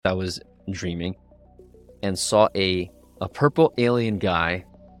I was dreaming and saw a purple alien guy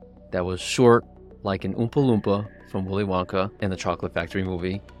that was short like an Oompa Loompa from Willy Wonka and the Chocolate Factory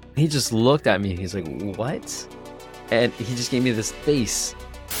movie. He just looked at me. He's like, what? And he just gave me this face.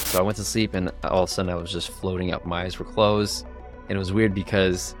 So I went to sleep, and all of a sudden I was just floating up. My eyes were closed. And it was weird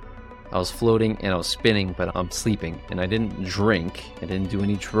because I was floating and I was spinning, but I'm sleeping. And I didn't drink. I didn't do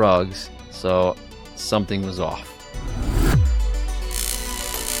any drugs. So something was off.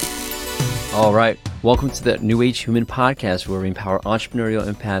 All right. Welcome to the New Age Human Podcast, where we empower entrepreneurial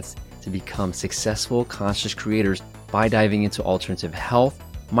empaths to become successful, conscious creators by diving into alternative health,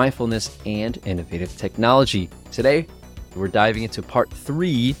 mindfulness, and innovative technology. Today, we're diving into part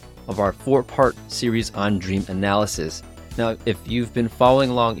 3 of our 4-part series on dream analysis. Now, if you've been following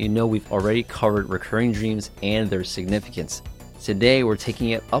along, you know we've already covered recurring dreams and their significance. Today, we're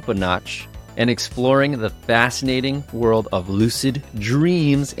taking it up a notch and exploring the fascinating world of lucid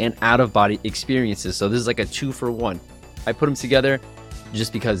dreams and out-of-body experiences. So this is like a 2-for-1. I put them together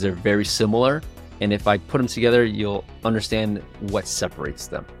just because they're very similar. And if I put them together, you'll understand what separates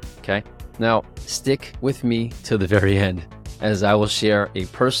them, okay? Now, stick with me to the very end, as I will share a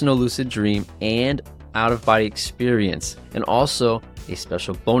personal lucid dream and out-of-body experience, and also a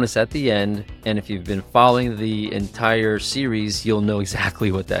special bonus at the end. And if you've been following the entire series, you'll know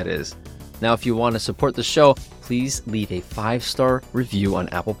exactly what that is. Now, if you want to support the show, please leave a 5-star review on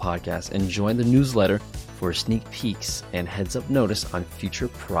Apple Podcasts and join the newsletter for sneak peeks and heads up notice on future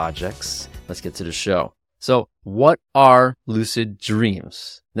projects. Let's get to the show. So, what are lucid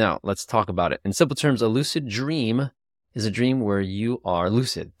dreams? Now, let's talk about it. In simple terms, a lucid dream is a dream where you are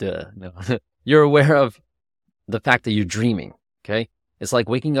lucid. No. You're aware of the fact that you're dreaming, okay? It's like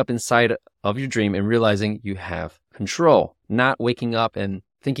waking up inside of your dream and realizing you have control, not waking up and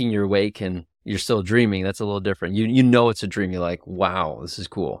thinking you're awake and you're still dreaming. That's a little different. You know it's a dream. You're like, wow, this is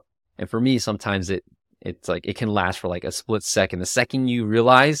cool. And for me, sometimes it's like it can last for like a split second. The second you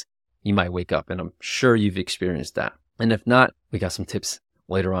realize, you might wake up, and I'm sure you've experienced that. And if not, we got some tips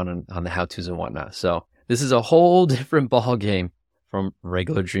later on the how-tos and whatnot. So this is a whole different ball game from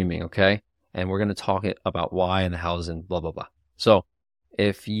regular dreaming, okay? And we're going to talk about why and the hows and blah, blah, blah. So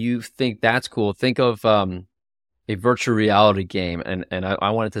if you think that's cool, think of a virtual reality game. And I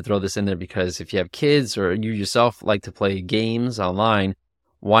wanted to throw this in there because if you have kids or you yourself like to play games online,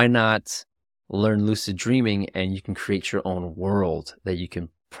 why not learn lucid dreaming, and you can create your own world that you can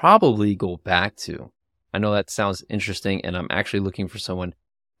probably go back to. I know that sounds interesting, and I'm actually looking for someone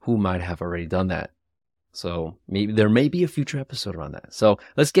who might have already done that. So maybe there may be a future episode around that. So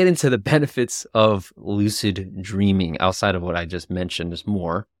let's get into the benefits of lucid dreaming outside of what I just mentioned. There's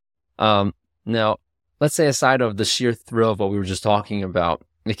more. Now, let's say aside of the sheer thrill of what we were just talking about,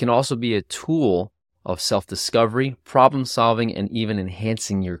 it can also be a tool of self-discovery, problem solving, and even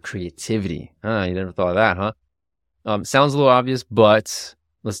enhancing your creativity. You never thought of that, huh? Sounds a little obvious, but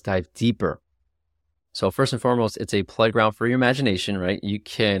let's dive deeper. So first and foremost, it's a playground for your imagination, right? You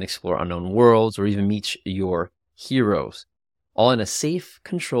can explore unknown worlds or even meet your heroes, all in a safe,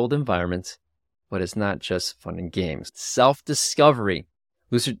 controlled environment, but it's not just fun and games. Self-discovery.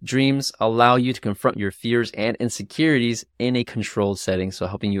 Lucid dreams allow you to confront your fears and insecurities in a controlled setting, so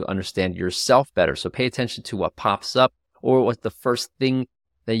helping you understand yourself better. So pay attention to what pops up or what's the first thing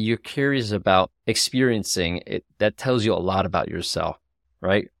that you're curious about experiencing. That tells you a lot about yourself,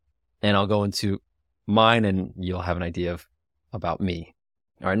 right? And I'll go into mine and you'll have an idea about me.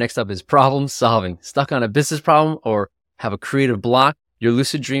 All right, next up is problem solving. Stuck on a business problem or have a creative block? Your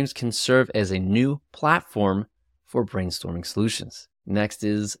lucid dreams can serve as a new platform for brainstorming solutions. Next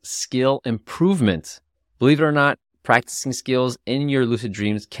is skill improvement. Believe it or not, practicing skills in your lucid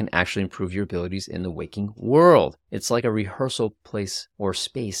dreams can actually improve your abilities in the waking world. It's like a rehearsal place or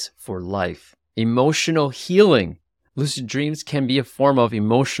space for life. Emotional healing. Lucid dreams can be a form of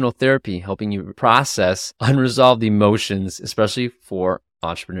emotional therapy, helping you process unresolved emotions, especially for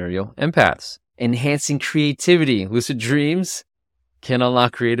entrepreneurial empaths. Enhancing creativity. Lucid dreams can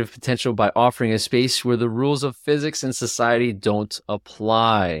unlock creative potential by offering a space where the rules of physics and society don't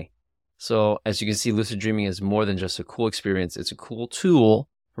apply. So as you can see, lucid dreaming is more than just a cool experience. It's a cool tool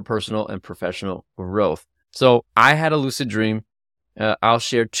for personal and professional growth. So I had a lucid dream. I'll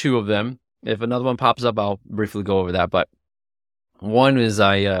share 2 of them. If another one pops up, I'll briefly go over that. But one is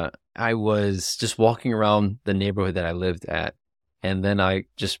I was just walking around the neighborhood that I lived at, and then I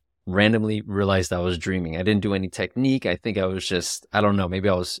just randomly realized I was dreaming. I didn't do any technique. I think I was just, I don't know, maybe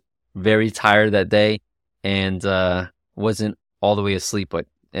I was very tired that day and wasn't all the way asleep,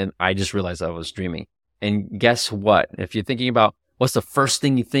 and I just realized I was dreaming. And guess what? If you're thinking about what's the first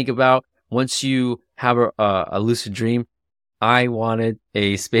thing you think about once you have a lucid dream, I wanted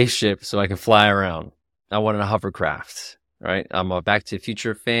a spaceship so I could fly around. I wanted a hovercraft, right? I'm a Back to the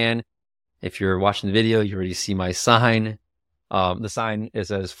Future fan. If you're watching the video, you already see my sign. The sign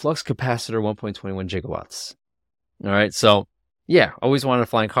says flux capacitor 1.21 gigawatts. All right. So yeah, always wanted a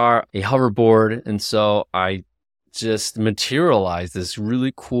flying car, a hoverboard. And so I just materialized this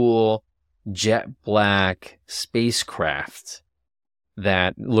really cool jet black spacecraft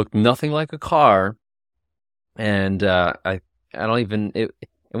that looked nothing like a car. And I don't even, it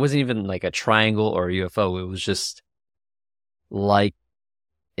wasn't even like a triangle or a UFO. It was just like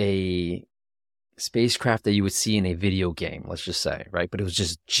a spacecraft that you would see in a video game, let's just say, right? But it was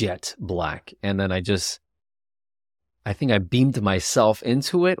just jet black. And then I think I beamed myself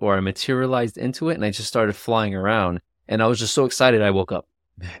into it, or I materialized into it, and I just started flying around. And I was just so excited I woke up.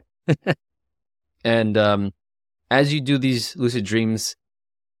 And as you do these lucid dreams,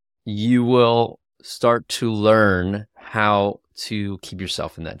 you will start to learn how to keep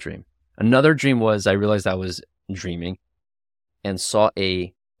yourself in that dream. Another dream was I realized I was dreaming and saw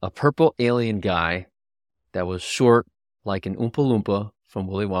a purple alien guy that was short like an Oompa Loompa from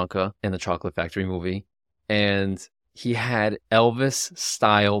Willy Wonka and the Chocolate Factory movie. And he had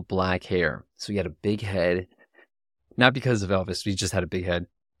Elvis-style black hair. So he had a big head. Not because of Elvis, he just had a big head.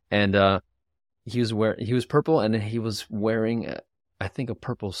 And he was purple, and he was wearing, I think, a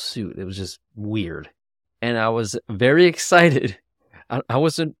purple suit. It was just weird. And I was very excited. I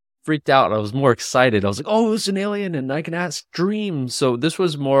wasn't freaked out. I was more excited. I was like, oh, it's an alien and I can ask dreams. So this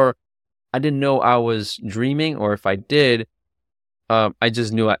was more, I didn't know I was dreaming, or if I did, I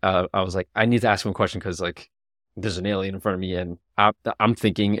just knew I was like, I need to ask him a question because like there's an alien in front of me. And I'm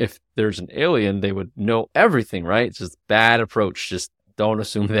thinking if there's an alien, they would know everything, right? It's just bad approach. Just don't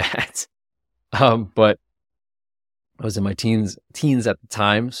assume that. But I was in my teens at the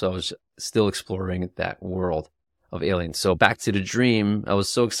time, so I was still exploring that world of aliens. So back to the dream, I was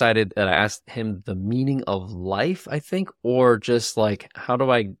so excited that I asked him the meaning of life, I think, or just like, how do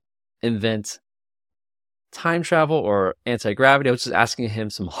I invent time travel or anti-gravity? I was just asking him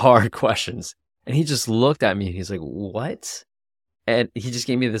some hard questions. And he just looked at me and he's like, what? And he just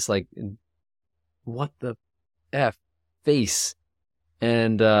gave me this like, what the F face.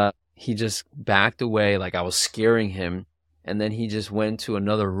 And he just backed away like I was scaring him. And then he just went to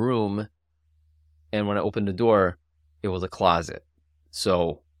another room. And when I opened the door, it was a closet.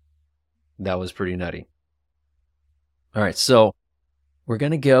 So that was pretty nutty. All right, so we're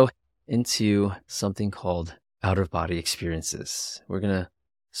going to go into something called out-of-body experiences. We're going to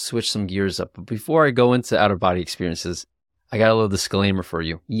switch some gears up. But before I go into out-of-body experiences, I got a little disclaimer for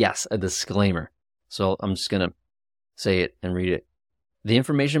you. Yes, a disclaimer. So I'm just going to say it and read it. The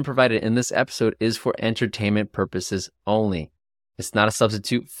information provided in this episode is for entertainment purposes only. It's not a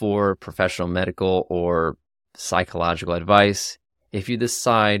substitute for professional medical or psychological advice. If you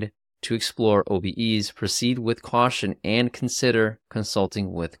decide to explore OBEs, proceed with caution and consider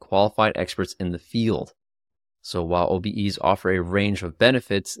consulting with qualified experts in the field. So while OBEs offer a range of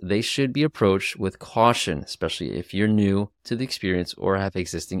benefits, they should be approached with caution, especially if you're new to the experience or have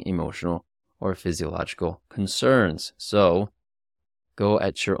existing emotional or physiological concerns. So go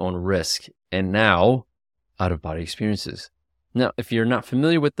at your own risk. And now, out-of-body experiences. Now, if you're not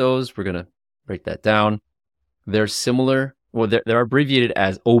familiar with those, we're going to break that down. They're similar. Well, they're abbreviated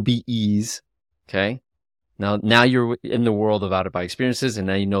as OBEs. Okay. Now you're in the world of out-of-body experiences, and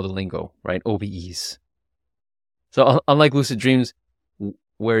now you know the lingo, right? OBEs. So unlike lucid dreams,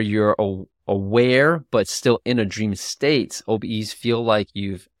 where you're aware but still in a dream state, OBEs feel like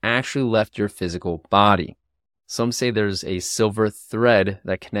you've actually left your physical body. Some say there's a silver thread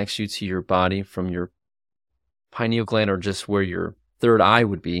that connects you to your body from your pineal gland, or just where your third eye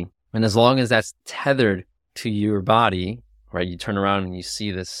would be. And as long as that's tethered to your body, right, you turn around and you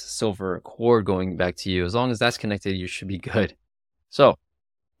see this silver cord going back to you. As long as that's connected, you should be good. So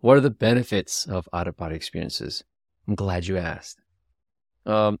what are the benefits of out-of-body experiences? I'm glad you asked.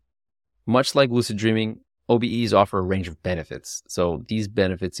 Much like lucid dreaming, OBEs offer a range of benefits. So these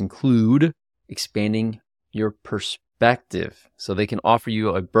benefits include expanding your perspective. So they can offer you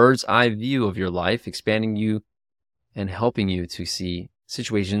a bird's eye view of your life, expanding you and helping you to see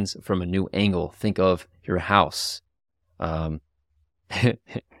situations from a new angle. Think of your house.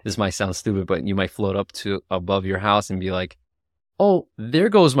 This might sound stupid, but you might float up to above your house and be like, oh, there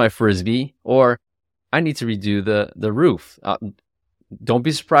goes my Frisbee, or I need to redo the roof. Don't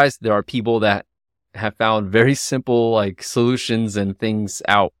be surprised. There are people that have found very simple like solutions and things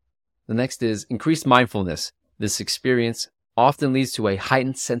out. The next is increased mindfulness. This experience often leads to a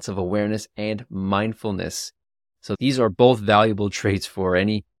heightened sense of awareness and mindfulness. So these are both valuable traits for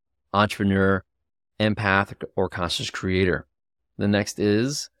any entrepreneur, empath, or conscious creator. The next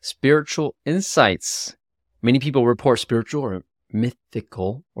is spiritual insights. Many people report spiritual or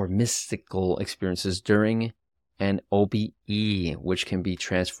mystical experiences during an OBE, which can be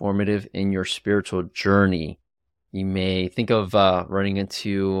transformative in your spiritual journey. You may think of running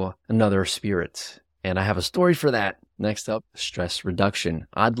into another spirit, and I have a story for that. Next up, stress reduction.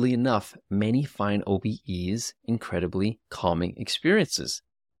 Oddly enough, many find OBEs incredibly calming experiences,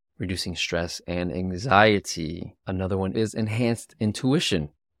 reducing stress and anxiety. Another one is enhanced intuition.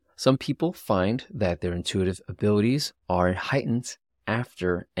 Some people find that their intuitive abilities are heightened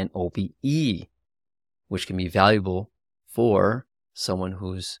after an OBE, which can be valuable for someone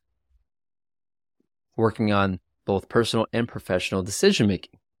who's working on both personal and professional decision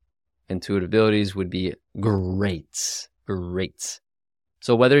making. Intuitive abilities would be great.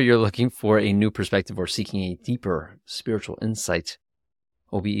 So whether you're looking for a new perspective or seeking a deeper spiritual insight,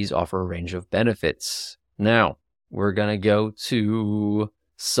 OBEs offer a range of benefits. Now, we're going to go to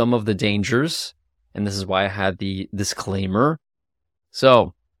some of the dangers, and this is why I had the disclaimer.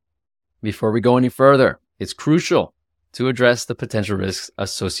 So, before we go any further, it's crucial to address the potential risks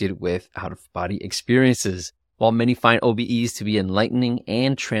associated with out-of-body experiences. While many find OBEs to be enlightening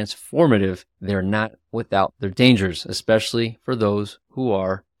and transformative, they're not without their dangers, especially for those who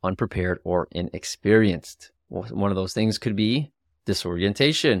are unprepared or inexperienced. One of those things could be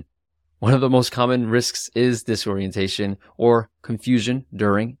disorientation. One of the most common risks is disorientation or confusion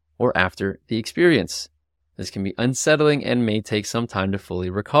during or after the experience. This can be unsettling and may take some time to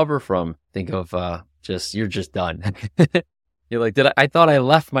fully recover from. Think of you're just done. You're like, I thought I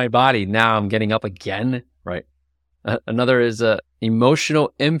left my body. Now I'm getting up again, right? Another is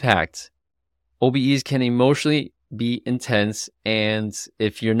emotional impact. OBEs can emotionally be intense, and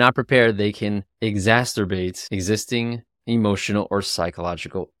if you're not prepared, they can exacerbate existing emotional or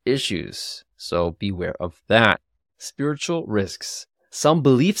psychological issues. So beware of that. Spiritual risks. Some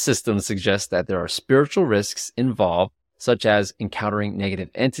belief systems suggest that there are spiritual risks involved, such as encountering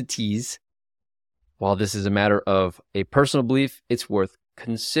negative entities. While this is a matter of a personal belief, it's worth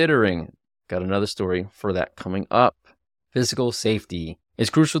considering. Got another story for that coming up. Physical safety. It's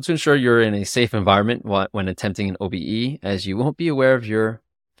crucial to ensure you're in a safe environment when attempting an OBE, as you won't be aware of your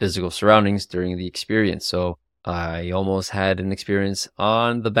physical surroundings during the experience. So I almost had an experience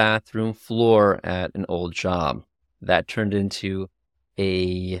on the bathroom floor at an old job. That turned into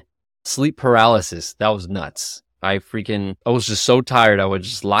a sleep paralysis. That was nuts. I was just so tired. I would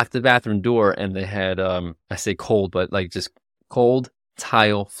just lock the bathroom door, and they had, I say cold, but like just cold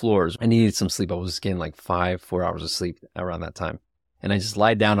tile floors. I needed some sleep. I was getting like 4 hours of sleep around that time. And I just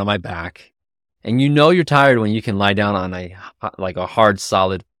lied down on my back. And you're tired when you can lie down on a hard,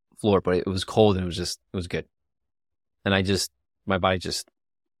 solid floor, but it was cold and it was good. And my body just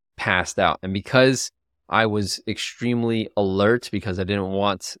passed out. And because I was extremely alert, because I didn't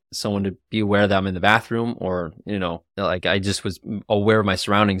want someone to be aware that I'm in the bathroom, or, I just was aware of my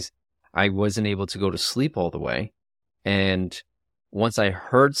surroundings, I wasn't able to go to sleep all the way. And once I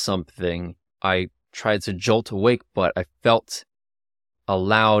heard something, I tried to jolt awake, but I felt a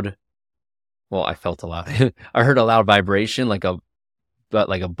loud I heard a loud vibration, like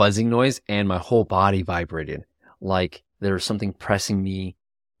a buzzing noise, and my whole body vibrated. Like there was something pressing me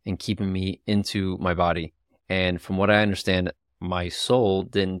and keeping me into my body. And from what I understand, my soul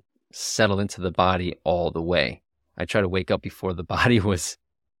didn't settle into the body all the way. I tried to wake up before the body was,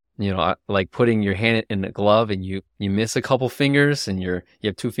 like putting your hand in a glove and you miss a couple fingers, and you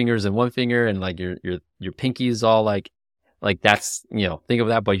have 2 fingers and 1 finger, and like your pinky is all like that's, think of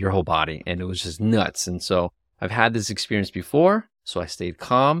that, but your whole body. And it was just nuts. And so I've had this experience before, so I stayed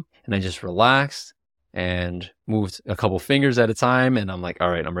calm and I just relaxed and moved a couple fingers at a time. And I'm like, all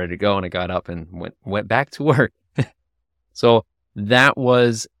right, I'm ready to go. And I got up and went back to work. So that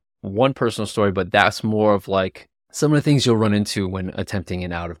was one personal story, but that's more of like some of the things you'll run into when attempting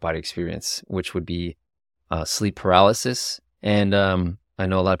an out-of-body experience, which would be sleep paralysis. And I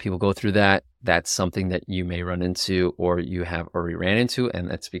know a lot of people go through that. That's something that you may run into, or you have already ran into, and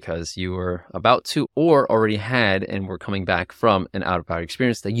that's because you were about to or already had and were coming back from an out-of-body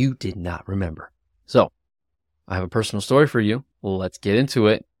experience that you did not remember. So I have a personal story for you. Let's get into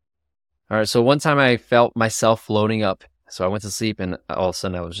it. All right, so one time I felt myself floating up. So I went to sleep, and all of a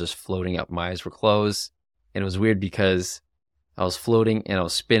sudden I was just floating up. My eyes were closed, and it was weird because I was floating and I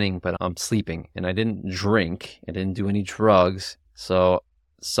was spinning, but I'm sleeping, and I didn't drink. I didn't do any drugs, so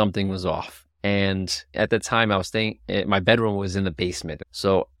something was off. And at the time I was staying, my bedroom was in the basement.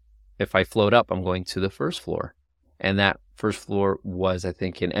 So if I float up, I'm going to the first floor. And that first floor was, I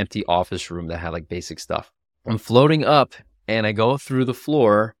think, an empty office room that had like basic stuff. I'm floating up and I go through the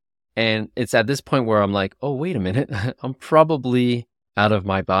floor And it's at this point where I'm like, oh, wait a minute, I'm probably out of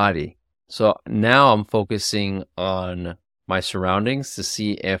my body. So now I'm focusing on my surroundings to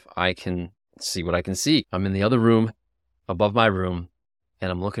see if I can see what I can see. I'm in the other room above my room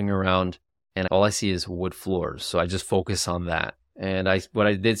and I'm looking around and all I see is wood floors. So I just focus on that. And what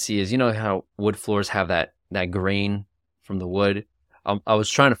I did see is, you know how wood floors have that grain from the wood? I was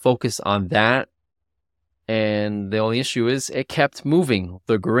trying to focus on that. And the only issue is it kept moving.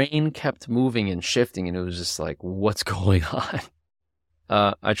 The grain kept moving and shifting. And it was just like, what's going on?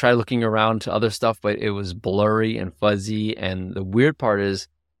 I tried looking around to other stuff, but it was blurry and fuzzy. And the weird part is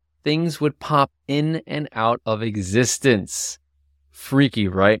things would pop in and out of existence. Freaky,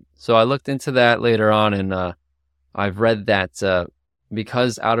 right? So I looked into that later on, and I've read that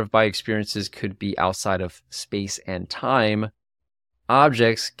because out-of-body experiences could be outside of space and time,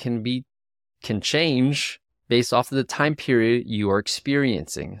 objects can change based off of the time period you are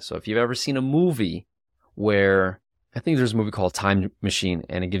experiencing. So if you've ever seen a movie where, I think there's a movie called Time Machine,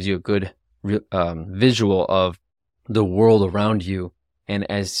 and it gives you a good visual of the world around you. And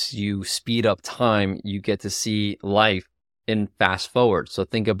as you speed up time, you get to see life in fast forward. So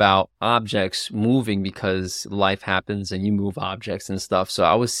think about objects moving because life happens and you move objects and stuff. So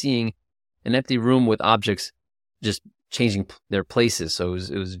I was seeing an empty room with objects just changing their places. So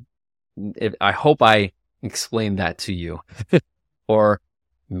I hope I explained that to you or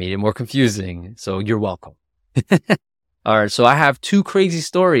made it more confusing. So you're welcome. All right. So I have two crazy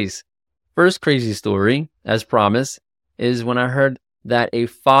stories. First crazy story, as promised, is when I heard that a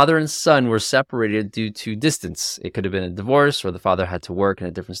father and son were separated due to distance. It could have been a divorce or the father had to work in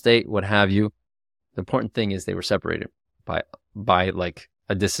a different state, what have you. The important thing is they were separated by like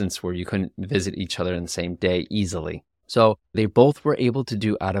a distance where you couldn't visit each other in the same day easily. So they both were able to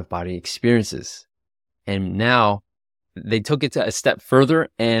do out-of-body experiences. And now they took it to a step further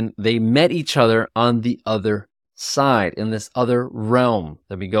and they met each other on the other side in this other realm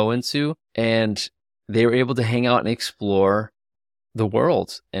that we go into. And they were able to hang out and explore the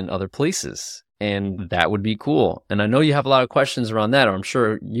world and other places. And that would be cool. And I know you have a lot of questions around that, or I'm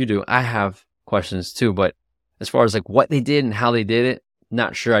sure you do. I have questions too, but as far as like what they did and how they did it,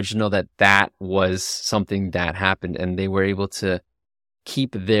 not sure. I just know that that was something that happened and they were able to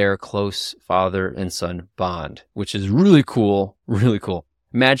keep their close father and son bond, which is really cool. Really cool.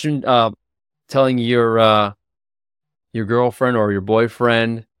 Imagine telling your girlfriend or your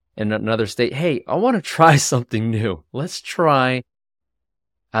boyfriend in another state, hey, I want to try something new. Let's try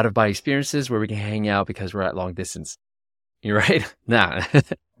out-of-body experiences where we can hang out because we're at long distance. You're right? Nah.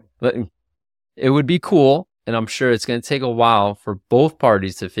 It would be cool, and I'm sure it's going to take a while for both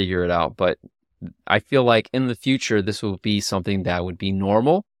parties to figure it out, but I feel like in the future, this will be something that would be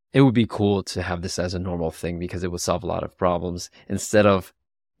normal. It would be cool to have this as a normal thing because it would solve a lot of problems instead of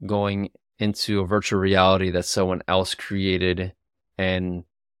going into a virtual reality that someone else created and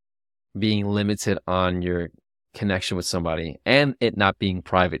being limited on your connection with somebody and it not being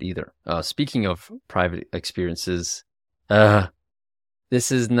private either. Speaking of private experiences,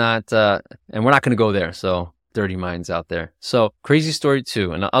 this is not, and we're not going to go there. So dirty minds out there. So crazy story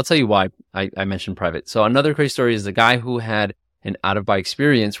too. And I'll tell you why I mentioned private. So another crazy story is the guy who had an out-of-body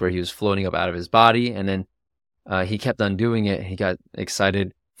experience where he was floating up out of his body. And then he kept on doing it. He got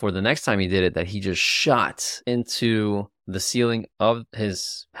excited for the next time he did it that he just shot into the ceiling of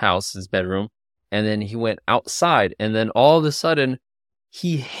his house, his bedroom. And then he went outside and then all of a sudden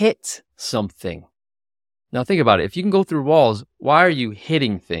he hit something. Now think about it. If you can go through walls, why are you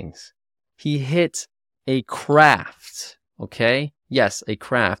hitting things? He hit a craft, okay? Yes, a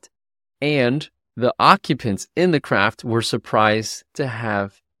craft. And the occupants in the craft were surprised to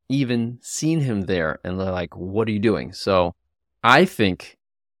have even seen him there. And they're like, what are you doing? So I think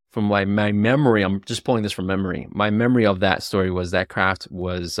from my memory, I'm just pulling this from memory. My memory of that story was that craft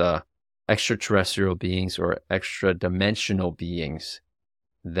was extraterrestrial beings or extra dimensional beings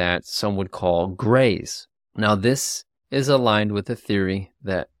that some would call grays. Now, this is aligned with the theory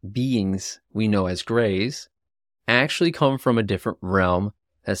that beings we know as grays actually come from a different realm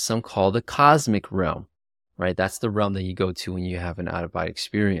that some call the cosmic realm, right? That's the realm that you go to when you have an out-of-body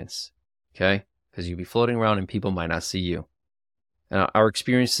experience, okay? Because you'll be floating around and people might not see you. Now, our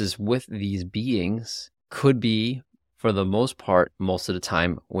experiences with these beings could be, for the most part, most of the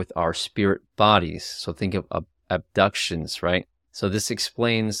time, with our spirit bodies. So think of abductions, right? So this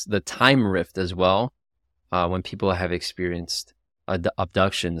explains the time rift as well. When people have experienced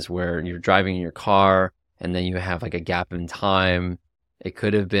abductions where you're driving in your car and then you have like a gap in time. It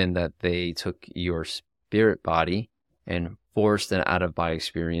could have been that they took your spirit body and forced an out-of-body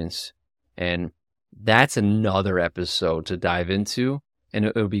experience. And that's another episode to dive into. and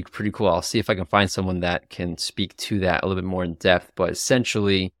it would be pretty cool. I'll see if I can find someone that can speak to that a little bit more in depth. But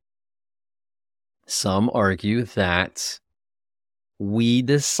essentially, some argue that we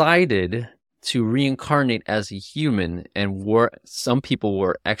decided to reincarnate as a human, and some people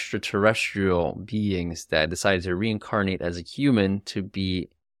were extraterrestrial beings that decided to reincarnate as a human to be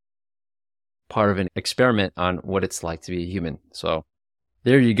part of an experiment on what it's like to be a human. So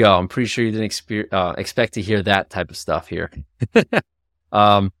there you go. I'm pretty sure you didn't expect to hear that type of stuff here.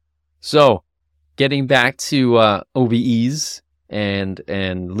 So getting back to OBEs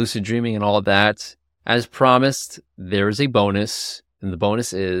and lucid dreaming and all of that, as promised, there is a bonus, and the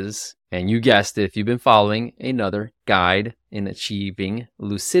bonus is, and you guessed it if you've been following, another guide in achieving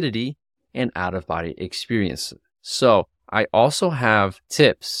lucidity and out-of-body experience. So I also have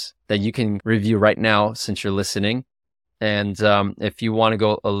tips that you can review right now since you're listening. And if you want to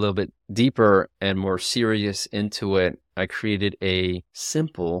go a little bit deeper and more serious into it, I created a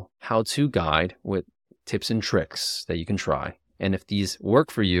simple how-to guide with tips and tricks that you can try. And if these work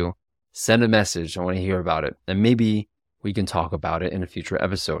for you, send a message. I want to hear about it. And maybe we can talk about it in a future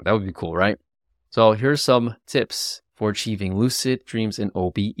episode. That would be cool, right? So here's some tips for achieving lucid dreams and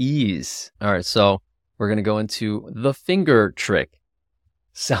OBEs. All right, so we're going to go into the finger trick.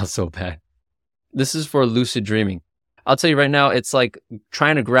 Sounds so bad. This is for lucid dreaming. I'll tell you right now, it's like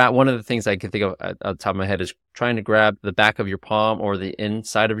trying to grab, one of the things I can think of at the top of my head is trying to grab the back of your palm or the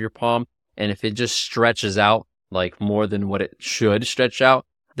inside of your palm. And if it just stretches out like more than what it should stretch out,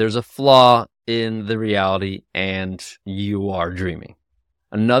 there's a flaw in the reality and you are dreaming.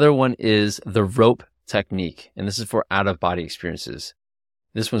 Another one is the rope technique. And this is for out-of-body experiences.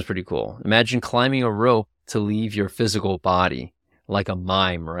 This one's pretty cool. Imagine climbing a rope to leave your physical body, like a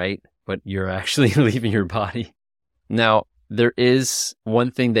mime, right? But you're actually leaving your body. Now, there is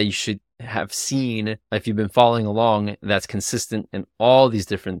one thing that you should have seen if you've been following along that's consistent in all these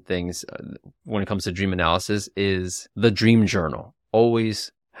different things when it comes to dream analysis is the dream journal.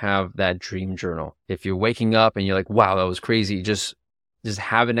 Always have that dream journal. If you're waking up and you're like, wow, that was crazy, just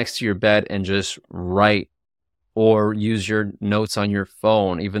have it next to your bed and just write, or use your notes on your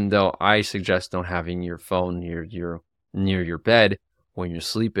phone, even though I suggest don't having your phone near your bed when you're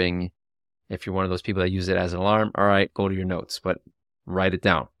sleeping. If you're one of those people that use it as an alarm, all right, go to your notes, but write it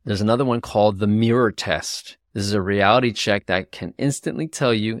down. There's another one called the mirror test. This is a reality check that can instantly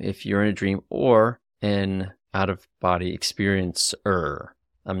tell you if you're in a dream or an out-of-body experiencer.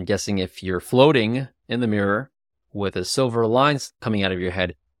 I'm guessing if you're floating in the mirror with a silver line coming out of your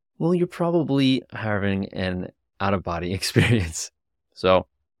head, well, you're probably having an out-of-body experience. So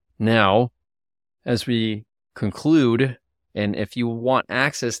now, as we conclude, and if you want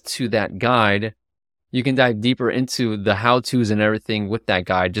access to that guide, you can dive deeper into the how-tos and everything with that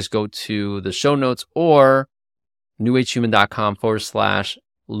guide. Just go to the show notes or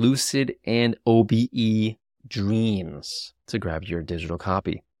newagehuman.com/lucid and OBE dreams to grab your digital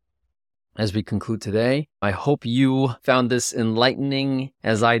copy. As we conclude today, I hope you found this enlightening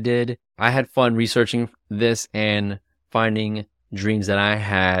as I did. I had fun researching this and finding dreams that I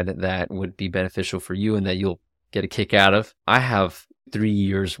had that would be beneficial for you and that you'll get a kick out of. I have 3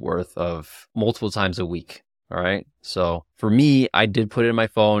 years worth of multiple times a week. All right. So for me, I did put it in my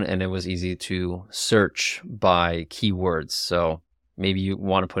phone and it was easy to search by keywords. So maybe you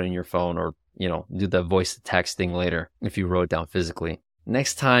want to put it in your phone or, do the voice to text thing later if you wrote it down physically.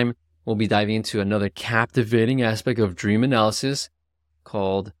 Next time, we'll be diving into another captivating aspect of dream analysis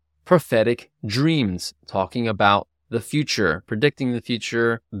called prophetic dreams, talking about the future, predicting the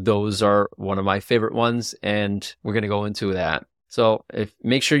future. Those are one of my favorite ones, and we're going to go into that. So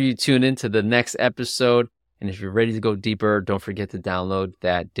make sure you tune into the next episode. And if you're ready to go deeper, don't forget to download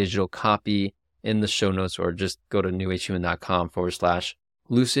that digital copy in the show notes, or just go to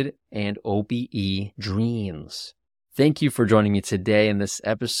newagehuman.com/lucid and OBE dreams. Thank you for joining me today in this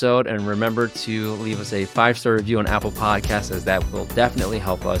episode. And remember to leave us a 5-star review on Apple Podcasts, as that will definitely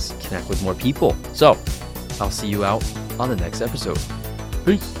help us connect with more people. So I'll see you out on the next episode.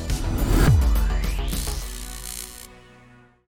 Peace.